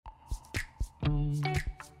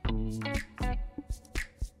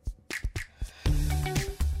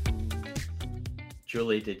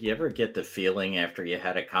Julie, did you ever get the feeling after you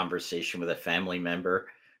had a conversation with a family member,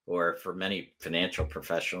 or for many financial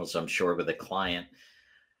professionals, I'm sure with a client,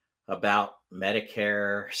 about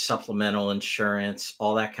Medicare, supplemental insurance,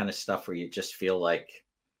 all that kind of stuff, where you just feel like,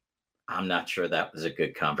 I'm not sure that was a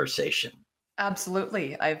good conversation?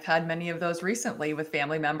 Absolutely. I've had many of those recently with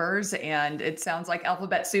family members, and it sounds like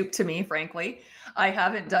alphabet soup to me, frankly. I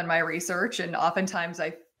haven't done my research, and oftentimes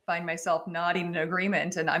I find myself nodding in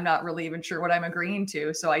agreement, and I'm not really even sure what I'm agreeing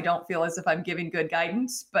to. So I don't feel as if I'm giving good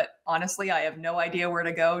guidance, but honestly, I have no idea where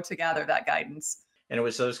to go to gather that guidance. And it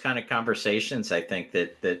was those kind of conversations, I think,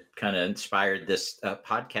 that kind of inspired this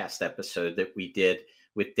podcast episode that we did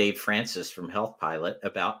with Dave Francis from Health Pilot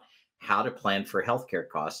about how to plan for healthcare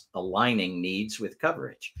costs, aligning needs with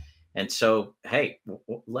coverage. And so, hey,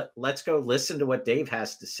 let's go listen to what Dave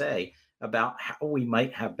has to say about how we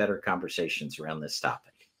might have better conversations around this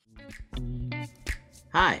topic.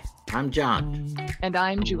 Hi, I'm John. And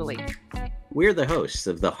I'm Julie. We're the hosts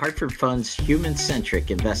of the Hartford Fund's Human Centric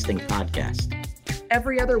Investing Podcast.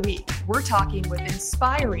 Every other week, we're talking with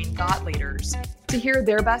inspiring thought leaders to hear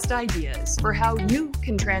their best ideas for how you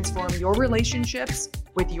can transform your relationships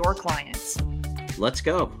with your clients. Let's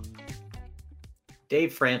go.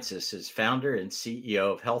 Dave Francis is founder and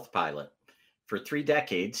CEO of Health Pilot. For 3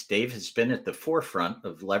 decades, Dave has been at the forefront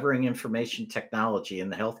of leveraging information technology in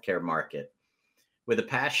the healthcare market. With a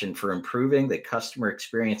passion for improving the customer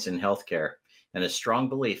experience in healthcare and a strong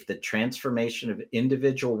belief that transformation of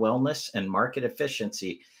individual wellness and market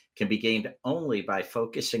efficiency can be gained only by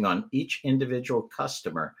focusing on each individual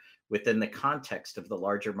customer within the context of the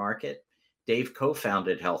larger market, Dave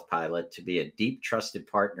co-founded Health Pilot to be a deep trusted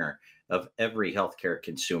partner of every healthcare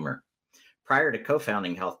consumer. Prior to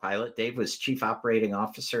co-founding Health Pilot, Dave was Chief Operating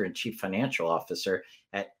Officer and Chief Financial Officer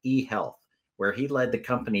at eHealth, where he led the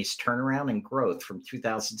company's turnaround and growth from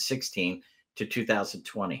 2016 to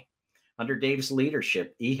 2020. Under Dave's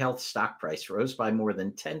leadership, eHealth's stock price rose by more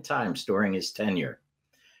than 10 times during his tenure.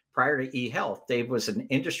 Prior to eHealth, Dave was an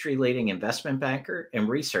industry-leading investment banker and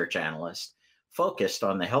research analyst focused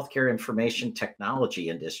on the healthcare information technology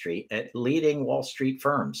industry at leading Wall Street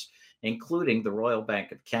firms, including the Royal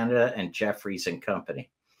Bank of Canada and Jefferies and Company.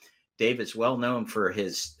 Dave is well known for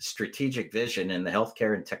his strategic vision in the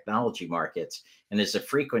healthcare and technology markets and is a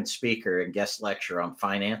frequent speaker and guest lecturer on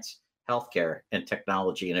finance, healthcare, and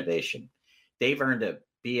technology innovation. Dave earned a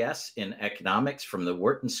BS in economics from the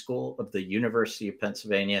Wharton School of the University of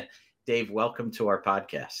Pennsylvania. Dave, welcome to our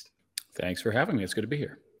podcast. Thanks for having me. It's good to be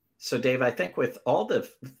here. So, Dave, I think with all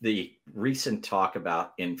the recent talk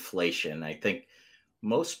about inflation, I think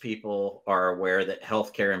most people are aware that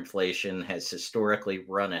healthcare inflation has historically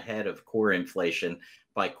run ahead of core inflation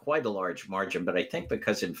by quite a large margin. But I think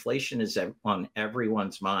because inflation is on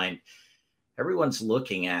everyone's mind, everyone's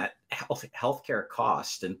looking at healthcare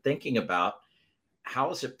costs and thinking about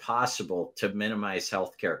how is it possible to minimize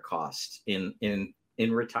healthcare costs in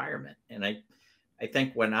retirement. And I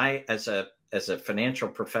think when I, as a financial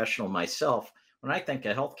professional myself, when I think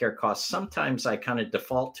of healthcare costs, sometimes I kind of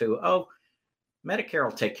default to, Medicare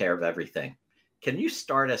will take care of everything. Can you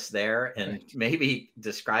start us there and maybe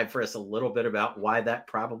describe for us a little bit about why that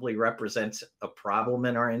probably represents a problem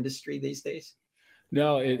in our industry these days?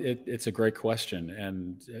 No, it's a great question,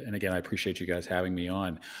 and again, I appreciate you guys having me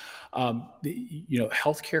on.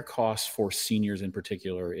 Healthcare costs for seniors in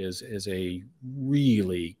particular is a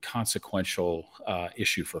really consequential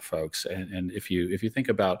issue for folks. And if you think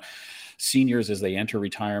about seniors as they enter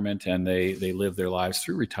retirement and they live their lives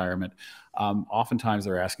through retirement, oftentimes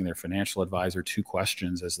they're asking their financial advisor 2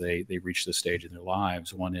 questions as they reach this stage in their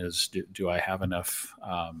lives. One is, do I have enough?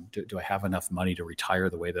 Do I have enough money to retire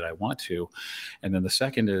the way that I want to? And then the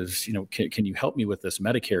second is, can you help me with this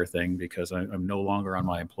Medicare thing, because I'm no longer on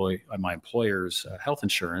my employer's health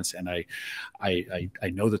insurance, and I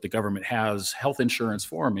know that the government has health insurance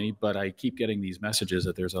for me, but I keep getting these messages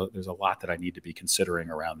that there's a lot that I need to be considering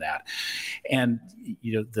around that. And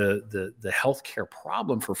the healthcare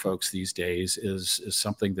problem for folks these days is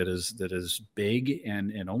something that is big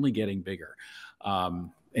and only getting bigger.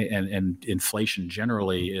 And inflation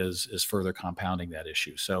generally is further compounding that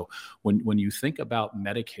issue. So when you think about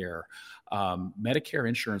Medicare, Medicare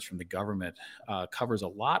insurance from the government covers a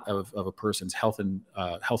lot of a person's health and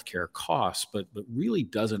healthcare costs, but really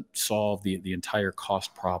doesn't solve the entire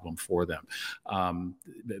cost problem for them.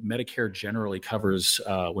 Medicare generally covers,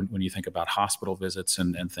 when you think about hospital visits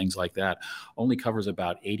and things like that, only covers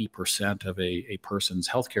about 80% of a person's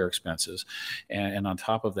healthcare expenses. And on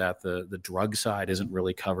top of that, the drug side isn't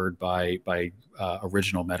really covered by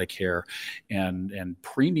original Medicare, and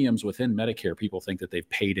premiums within Medicare, people think that they've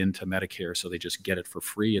paid into Medicare, so they just get it for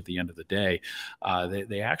free at the end of the day.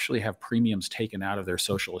 They actually have premiums taken out of their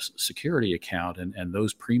Social Security account, and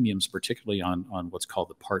those premiums, particularly on what's called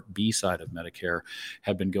the Part B side of Medicare,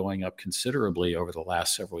 have been going up considerably over the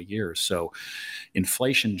last several years. So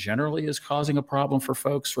inflation generally is causing a problem for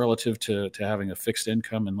folks relative to having a fixed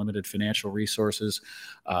income and limited financial resources.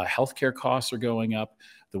 Healthcare costs are going up.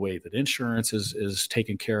 The way that insurance is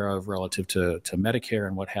taken care of relative to Medicare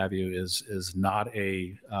and what have you is not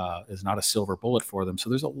a silver bullet for them. So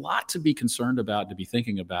there's a lot to be concerned about, to be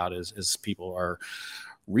thinking about as people are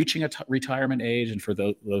reaching a retirement age. And for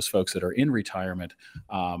those folks that are in retirement,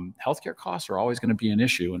 healthcare costs are always going to be an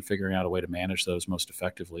issue, and figuring out a way to manage those most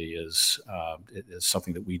effectively is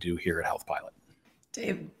something that we do here at Health Pilot.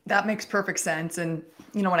 Dave, that makes perfect sense. And,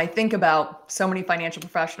 when I think about so many financial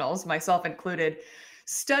professionals, myself included,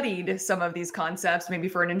 studied some of these concepts, maybe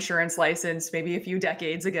for an insurance license, maybe a few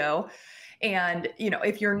decades ago. And,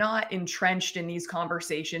 if you're not entrenched in these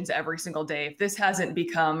conversations every single day, if this hasn't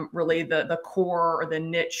become really the core or the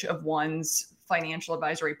niche of one's financial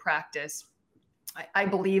advisory practice, I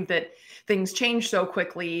believe that things change so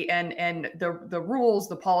quickly, and the rules,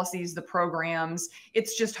 the policies, the programs,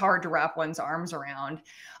 it's just hard to wrap one's arms around.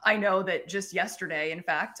 I know that just yesterday, in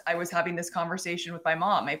fact, I was having this conversation with my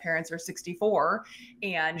mom. My parents are 64,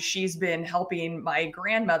 and she's been helping my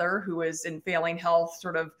grandmother, who is in failing health,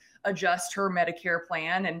 sort of adjust her Medicare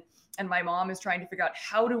plan. And my mom is trying to figure out,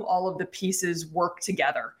 how do all of the pieces work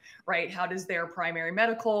together, right? How does their primary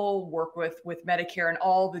medical work with Medicare and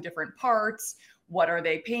all the different parts? What are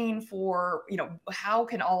they paying for? How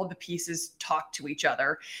can all of the pieces talk to each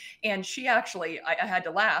other? And she actually, I had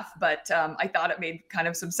to laugh, but I thought it made kind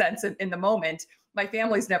of some sense in the moment. My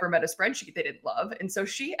family's never met a spreadsheet they didn't love. And so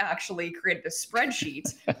she actually created a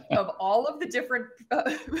spreadsheet of all of the different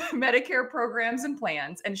Medicare programs and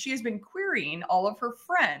plans. And she has been querying all of her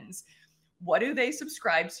friends. What do they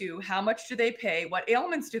subscribe to? How much do they pay? What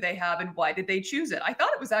ailments do they have? And why did they choose it? I thought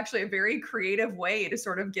it was actually a very creative way to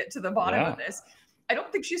sort of get to the bottom of this. I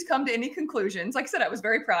don't think she's come to any conclusions. Like I said, I was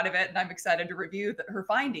very proud of it, and I'm excited to review her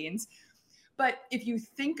findings. But if you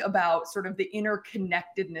think about sort of the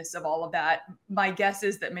interconnectedness of all of that, my guess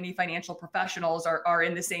is that many financial professionals are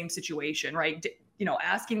in the same situation, right?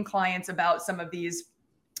 Asking clients about some of these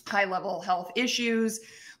high-level health issues,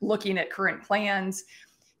 looking at current plans.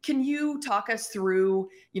 Can you talk us through,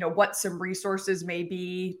 what some resources may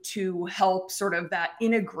be to help sort of that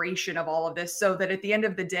integration of all of this, so that at the end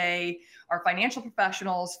of the day, our financial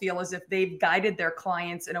professionals feel as if they've guided their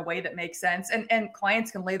clients in a way that makes sense, and clients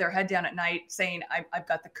can lay their head down at night saying, I've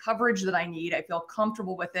got the coverage that I need. I feel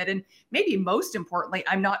comfortable with it. And maybe most importantly,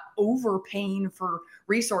 I'm not overpaying for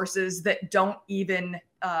resources that don't even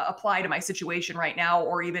apply to my situation right now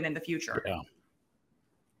or even in the future.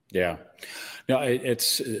 Yeah. No,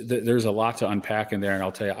 there's a lot to unpack in there, and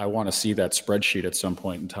I'll tell you, I want to see that spreadsheet at some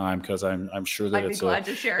point in time, because I'm sure that it's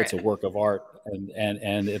a work of art,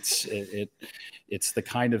 and it's the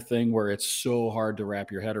kind of thing where it's so hard to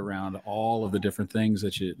wrap your head around all of the different things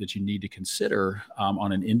that you need to consider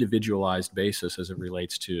on an individualized basis as it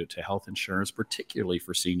relates to health insurance, particularly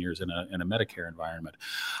for seniors in a Medicare environment.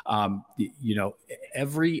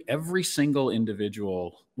 Every single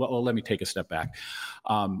individual. Well, let me take a step back.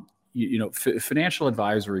 Financial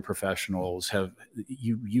advisory professionals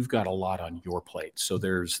you've got a lot on your plate. So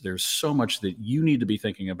there's so much that you need to be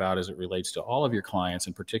thinking about as it relates to all of your clients,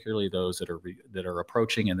 and particularly those that are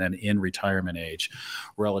approaching and then in retirement age,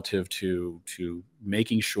 relative to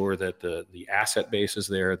making sure that the asset base is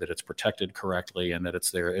there, that it's protected correctly, and that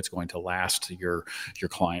it's going to last your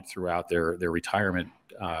client throughout their retirement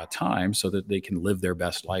time, so that they can live their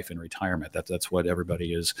best life in retirement. That's what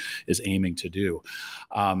everybody is aiming to do.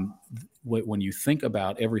 When you think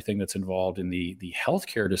about everything that's involved in the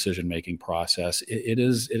healthcare decision-making process, it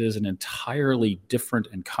is an entirely different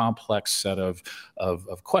and complex set of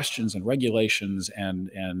questions and regulations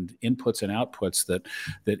and inputs and outputs that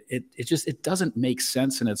it doesn't make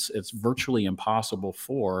sense, and it's virtually impossible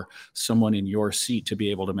for someone in your seat to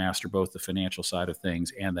be able to master both the financial side of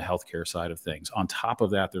things and the healthcare side of things. On top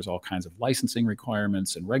of that, there's all kinds of licensing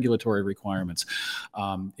requirements and regulatory requirements.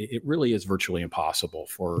 It really is virtually impossible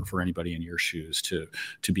for anybody somebody in your shoes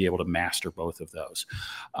to be able to master both of those,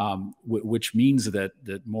 which means that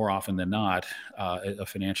more often than not, a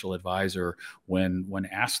financial advisor, when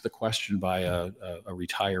asked the question by a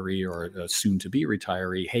retiree or a soon-to-be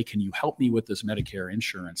retiree, hey, can you help me with this Medicare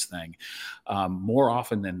insurance thing? More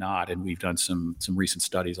often than not, and we've done some recent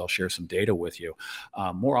studies, I'll share some data with you.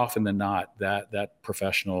 More often than not, that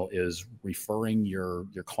professional is referring your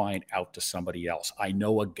client out to somebody else. I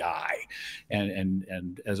know a guy,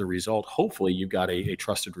 and as a result, hopefully you've got a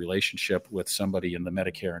trusted relationship with somebody in the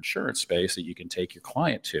Medicare insurance space that you can take your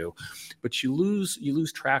client to, but you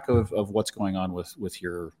lose track of what's going on with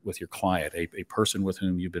your client, a person with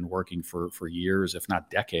whom you've been working for years, if not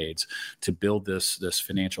decades, to build this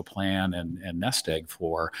financial plan and nest egg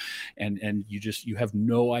for, and you have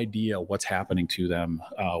no idea what's happening to them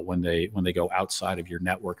when they go outside of your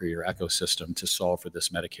network or your ecosystem to solve for this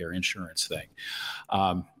Medicare insurance thing.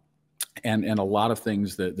 And a lot of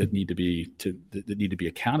things that need to be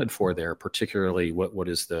accounted for there, particularly what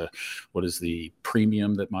is the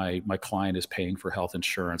premium that my client is paying for health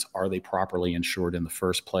insurance? Are they properly insured in the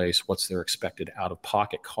first place? What's their expected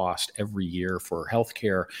out-of-pocket cost every year for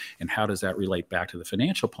healthcare, and how does that relate back to the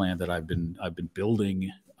financial plan that I've been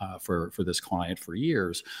building for this client for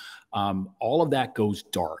years? All of that goes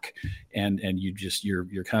dark, and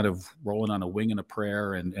you're kind of rolling on a wing and a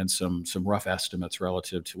prayer and some rough estimates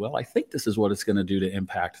relative to, well, I think this is what it's going to do to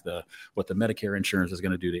impact what the Medicare insurance is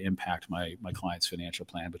going to do to impact my client's financial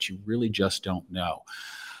plan, but you really just don't know.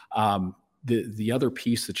 The other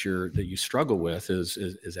piece that you struggle with is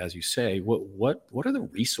as you say, what are the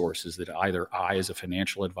resources that either I as a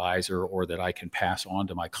financial advisor or that I can pass on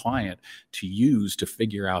to my client to use to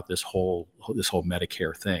figure out this whole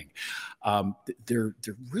Medicare thing? There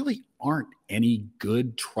really aren't any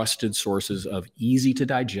good trusted sources of easy to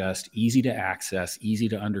digest, easy to access, easy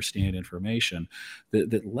to understand information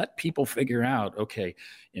that let people figure out, okay,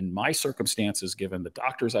 in my circumstances, given the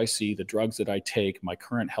doctors I see, the drugs that I take, my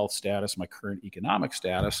current health status, my current economic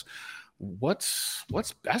status, what's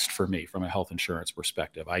best for me from a health insurance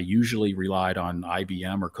perspective? I usually relied on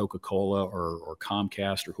IBM or Coca-Cola or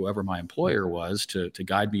Comcast or whoever my employer was to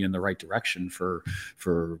guide me in the right direction for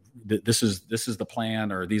this is the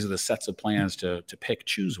plan, or these are the sets of plans to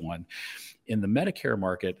choose one. In the Medicare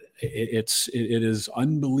market, it is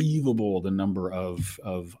unbelievable the number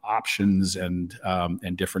of options and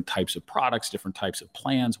different types of products, different types of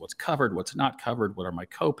plans, what's covered, what's not covered, what are my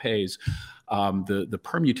co-pays, the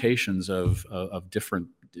permutations of different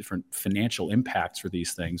financial impacts for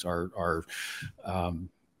these things are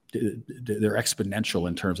they're exponential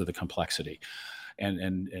in terms of the complexity.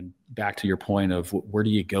 And back to your point of where do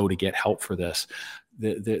you go to get help for this?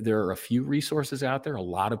 There are a few resources out there. A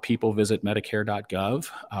lot of people visit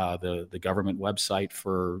Medicare.gov, the government website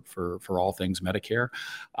for all things Medicare.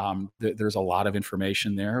 There's a lot of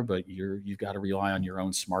information there, but you've got to rely on your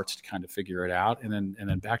own smarts to kind of figure it out. And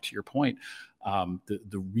then back to your point,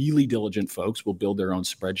 the really diligent folks will build their own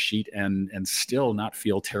spreadsheet and still not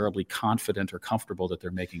feel terribly confident or comfortable that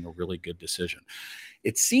they're making a really good decision.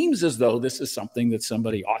 It seems as though this is something that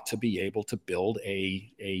somebody ought to be able to build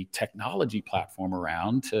a technology platform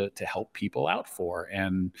around to help people out for.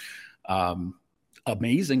 And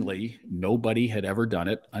amazingly, nobody had ever done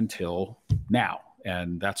it until now.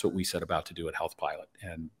 And that's what we set about to do at Health Pilot.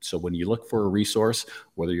 And so when you look for a resource,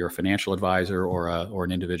 whether you're a financial advisor or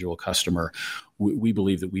an individual customer, we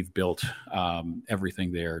believe that we've built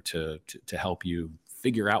everything there to help you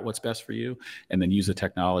figure out what's best for you, and then use the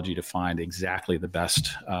technology to find exactly the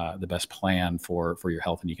best plan for your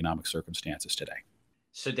health and economic circumstances today.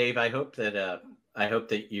 So, Dave, I hope that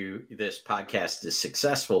this podcast is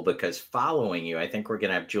successful, because following you, I think we're going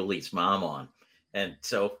to have Julie's mom on, and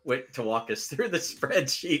so to walk us through the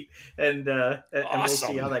spreadsheet, and awesome. And we'll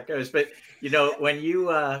see how that goes. But when you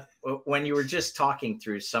were just talking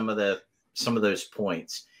through some of those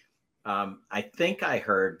points, I think I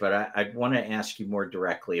heard, but I want to ask you more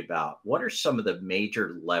directly about what are some of the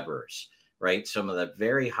major levers, right? Some of the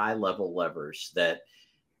very high level levers that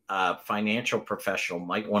a financial professional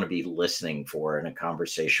might want to be listening for in a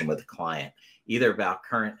conversation with a client, either about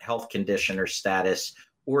current health condition or status,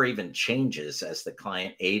 or even changes as the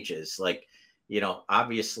client ages. Like,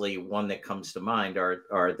 obviously one that comes to mind are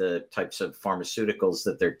the types of pharmaceuticals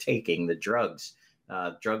that they're taking, the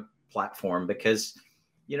drug platform, because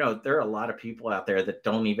there are a lot of people out there that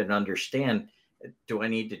don't even understand, do I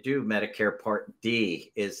need to do Medicare Part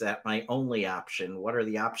D? Is that my only option? What are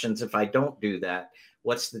the options if I don't do that?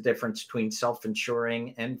 What's the difference between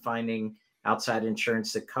self-insuring and finding outside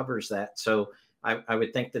insurance that covers that? So I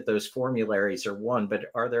would think that those formularies are one, but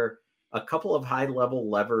are there a couple of high-level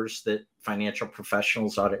levers that financial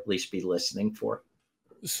professionals ought to at least be listening for?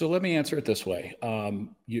 So let me answer it this way.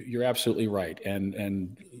 You're absolutely right.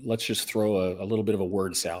 And let's just throw a little bit of a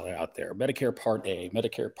word salad out there. Medicare Part A,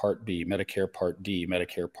 Medicare Part B, Medicare Part D,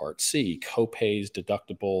 Medicare Part C, copays,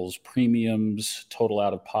 deductibles, premiums, total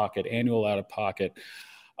out-of-pocket, annual out-of-pocket,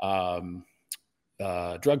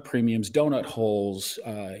 drug premiums, donut holes,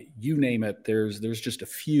 you name it. There's just a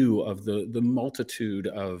few of the multitude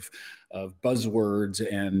of buzzwords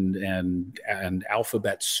and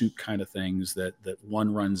alphabet soup kind of things that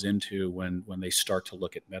one runs into when they start to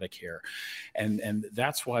look at Medicare, and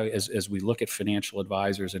that's why as we look at financial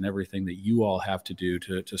advisors and everything that you all have to do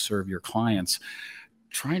to serve your clients,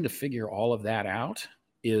 trying to figure all of that out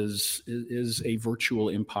is a virtual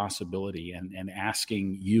impossibility, and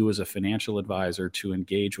asking you as a financial advisor to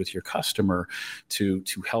engage with your customer to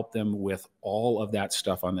help them with all of that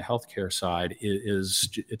stuff on the healthcare side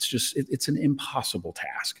it's an impossible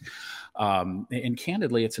task. And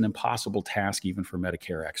candidly, it's an impossible task even for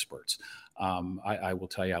Medicare experts. I will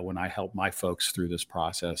tell you, when I help my folks through this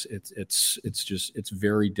process, it's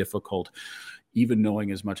very difficult, even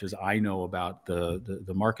knowing as much as I know about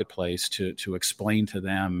the marketplace, to explain to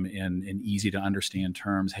them in easy to understand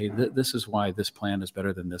terms, hey, this is why this plan is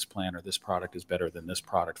better than this plan, or this product is better than this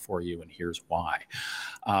product for you, and here's why.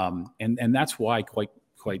 And that's why, quite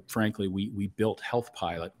frankly, we built Health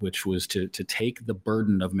Pilot, which was to take the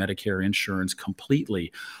burden of Medicare insurance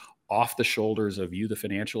completely off the shoulders of you, the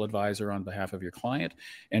financial advisor, on behalf of your client,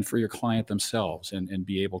 and for your client themselves, and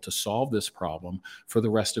be able to solve this problem for the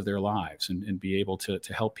rest of their lives, and be able to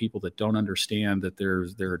help people that don't understand that there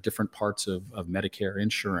are different parts of Medicare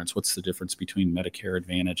insurance. What's the difference between Medicare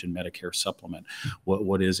Advantage and Medicare Supplement?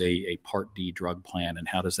 What is a Part D drug plan, and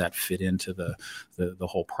how does that fit into the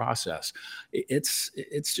whole process? It's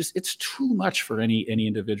too much for any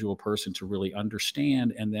individual person to really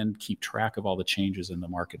understand and then keep track of all the changes in the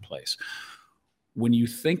marketplace. When you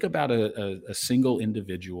think about a single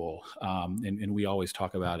individual, and we always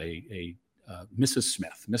talk about a Mrs.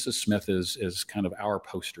 Smith. Mrs. Smith is kind of our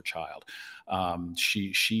poster child.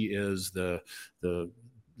 She is the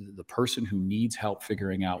person who needs help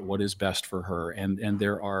figuring out what is best for her. And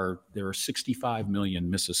there are 65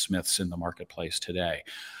 million Mrs. Smiths in the marketplace today.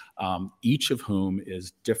 Each of whom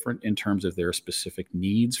is different in terms of their specific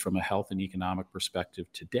needs from a health and economic perspective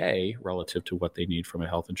today relative to what they need from a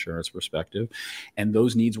health insurance perspective. And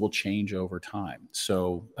those needs will change over time.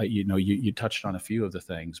 So, you touched on a few of the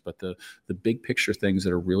things, but the big picture things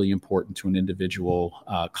that are really important to an individual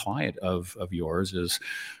client of yours is,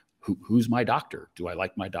 who's my doctor? Do I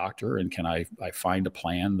like my doctor? And can I find a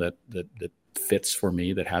plan that fits for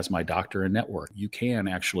me, that has my doctor and network? You can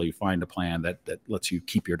actually find a plan that lets you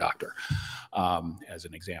keep your doctor, as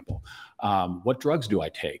an example. What drugs do I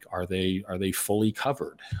take? Are they fully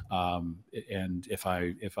covered? And if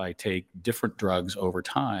I take different drugs over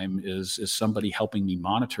time, is somebody helping me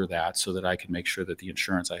monitor that so that I can make sure that the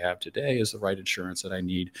insurance I have today is the right insurance that I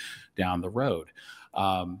need down the road?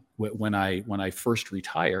 When I first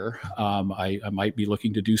retire, I might be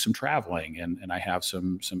looking to do some traveling, and I have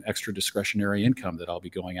some extra discretionary income that I'll be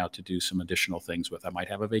going out to do some additional things with. I might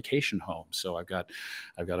have a vacation home, so I've got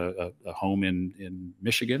a home in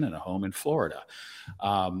Michigan and a home in Florida.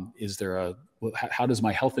 How does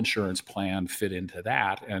my health insurance plan fit into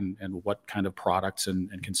that, and what kind of products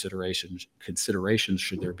and considerations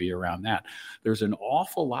should there be around that? There's an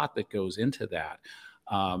awful lot that goes into that.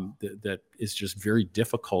 That is just very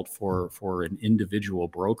difficult for an individual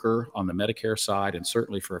broker on the Medicare side, and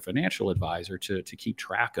certainly for a financial advisor to keep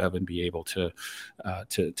track of and be able to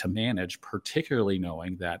manage, particularly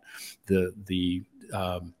knowing that the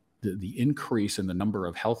increase in the number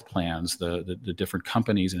of health plans, the different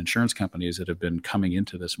companies and insurance companies that have been coming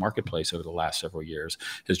into this marketplace over the last several years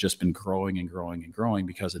has just been growing and growing and growing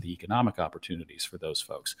because of the economic opportunities for those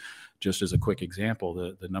folks. Just as a quick example,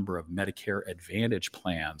 the number of Medicare Advantage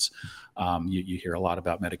plans, you hear a lot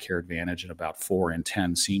about Medicare Advantage, and about 4 in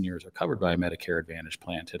 10 seniors are covered by a Medicare Advantage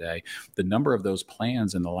plan today. The number of those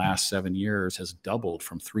plans in the last 7 years has doubled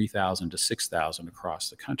from 3,000 to 6,000 across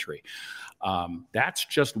the country. That's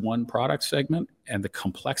just one product segment, and the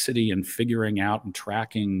complexity in figuring out and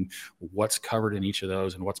tracking what's covered in each of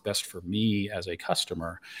those and what's best for me as a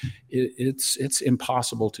customer, it's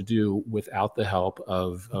impossible to do without the help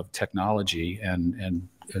of technology and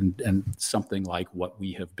something like what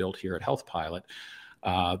we have built here at Health Pilot.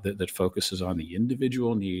 That focuses on the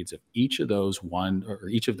individual needs of each of those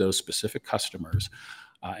specific customers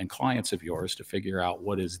and clients of yours, to figure out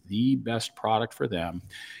what is the best product for them,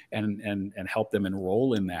 and help them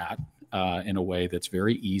enroll in that in a way that's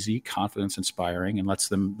very easy, confidence inspiring, and lets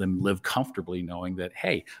them live comfortably knowing that,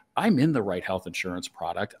 hey, I'm in the right health insurance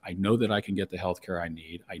product. I know that I can get the healthcare I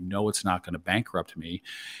need. I know it's not going to bankrupt me,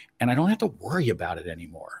 and I don't have to worry about it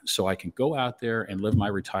anymore. So I can go out there and live my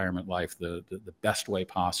retirement life the best way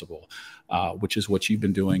possible, which is what you've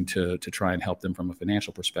been doing to try and help them from a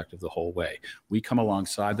financial perspective the whole way. We come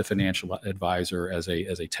alongside the financial advisor as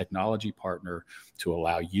a technology partner to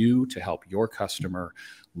allow you to help your customer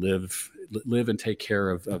live and take care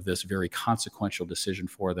of this very consequential decision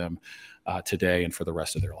for them today and for the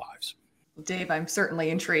rest of their lives. Dave, I'm certainly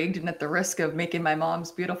intrigued, and at the risk of making my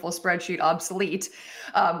mom's beautiful spreadsheet obsolete,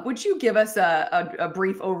 would you give us a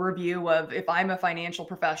brief overview of, if I'm a financial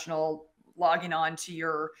professional logging on to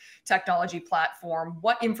your technology platform,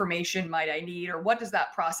 what information might I need, or what does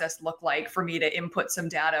that process look like for me to input some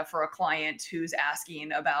data for a client who's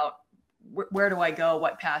asking about where do I go,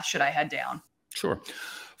 what path should I head down? Sure.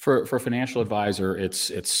 For a financial advisor,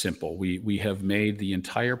 it's simple. We have made the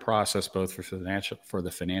entire process, both for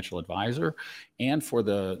the financial advisor and for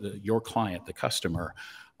your client, the customer,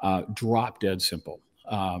 drop dead simple.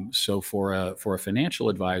 So for a financial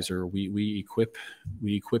advisor, we equip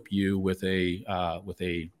you with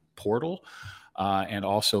a portal and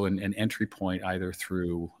also an entry point, either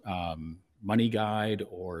through Money Guide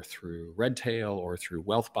or through Redtail or through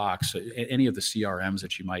WealthBox, any of the CRMs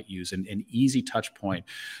that you might use, an easy touch point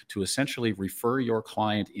to essentially refer your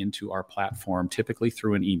client into our platform, typically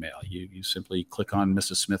through an email. You simply click on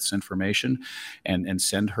Mrs. Smith's information and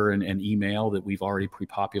send her an email that we've already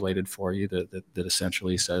pre-populated for you that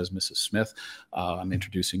essentially says, Mrs. Smith, I'm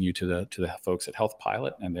introducing you to the folks at Health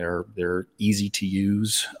Pilot and their easy to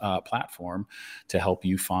use platform to help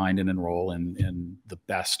you find and enroll in the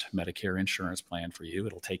best Medicare insurance plan for you.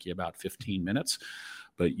 It'll take you about 15 minutes,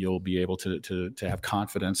 but you'll be able to have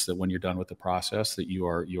confidence that when you're done with the process, that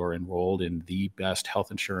you're enrolled in the best health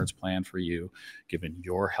insurance plan for you, given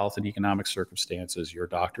your health and economic circumstances, your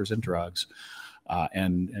doctors and drugs,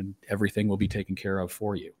 and everything will be taken care of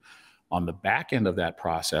for you. On the back end of that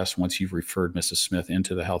process, once you've referred Mrs. Smith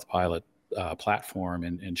into the Health Pilot platform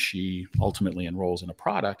and she ultimately enrolls in a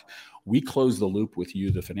product, we close the loop with you,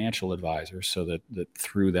 the financial advisor, so that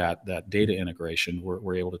through that data integration,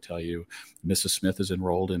 we're able to tell you Mrs. Smith is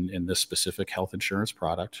enrolled in this specific health insurance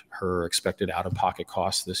product. Her expected out-of-pocket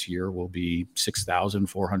cost this year will be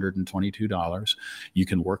 $6,422. You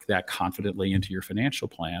can work that confidently into your financial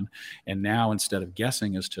plan. And now, instead of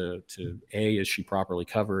guessing as to A, is she properly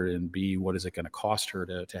covered, and B, what is it going to cost her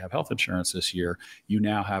to have health insurance this year, you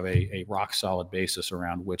now have a rock solid basis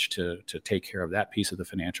around which to take care of that piece of the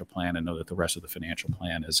financial plan and know that the rest of the financial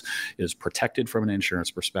plan is protected from an insurance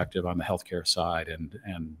perspective on the healthcare side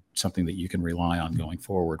and something that you can rely on going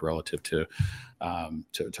forward relative to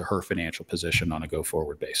her financial position on a go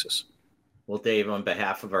forward basis. Well, Dave, on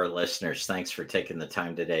behalf of our listeners, thanks for taking the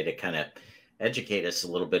time today to kind of educate us a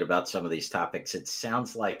little bit about some of these topics. It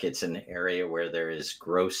sounds like it's an area where there is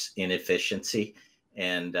gross inefficiency,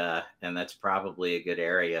 and that's probably a good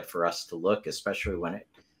area for us to look, especially when it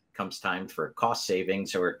comes time for cost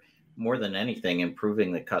savings or, more than anything,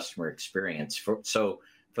 improving the customer experience. So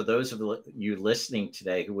for those of you listening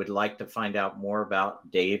today who would like to find out more about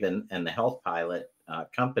Dave and the Health Pilot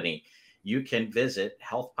company, you can visit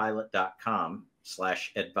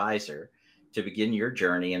healthpilot.com/advisor to begin your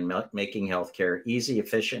journey in making healthcare easy,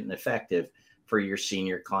 efficient, and effective for your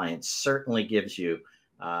senior clients. Certainly gives you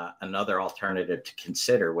another alternative to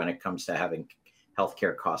consider when it comes to having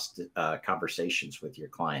healthcare cost conversations with your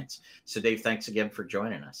clients. So Dave, thanks again for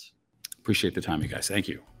joining us. Appreciate the time, you guys. Thank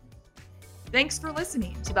you. Thanks for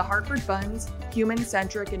listening to the Hartford Funds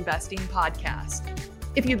Human-Centric Investing Podcast.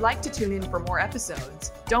 If you'd like to tune in for more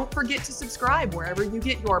episodes, don't forget to subscribe wherever you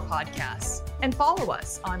get your podcasts and follow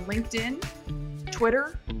us on LinkedIn,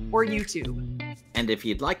 Twitter, or YouTube. And if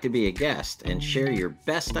you'd like to be a guest and share your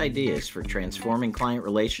best ideas for transforming client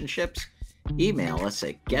relationships, email us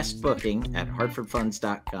at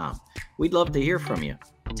guestbooking@hartfordfunds.com. We'd love to hear from you.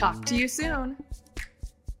 Talk to you soon.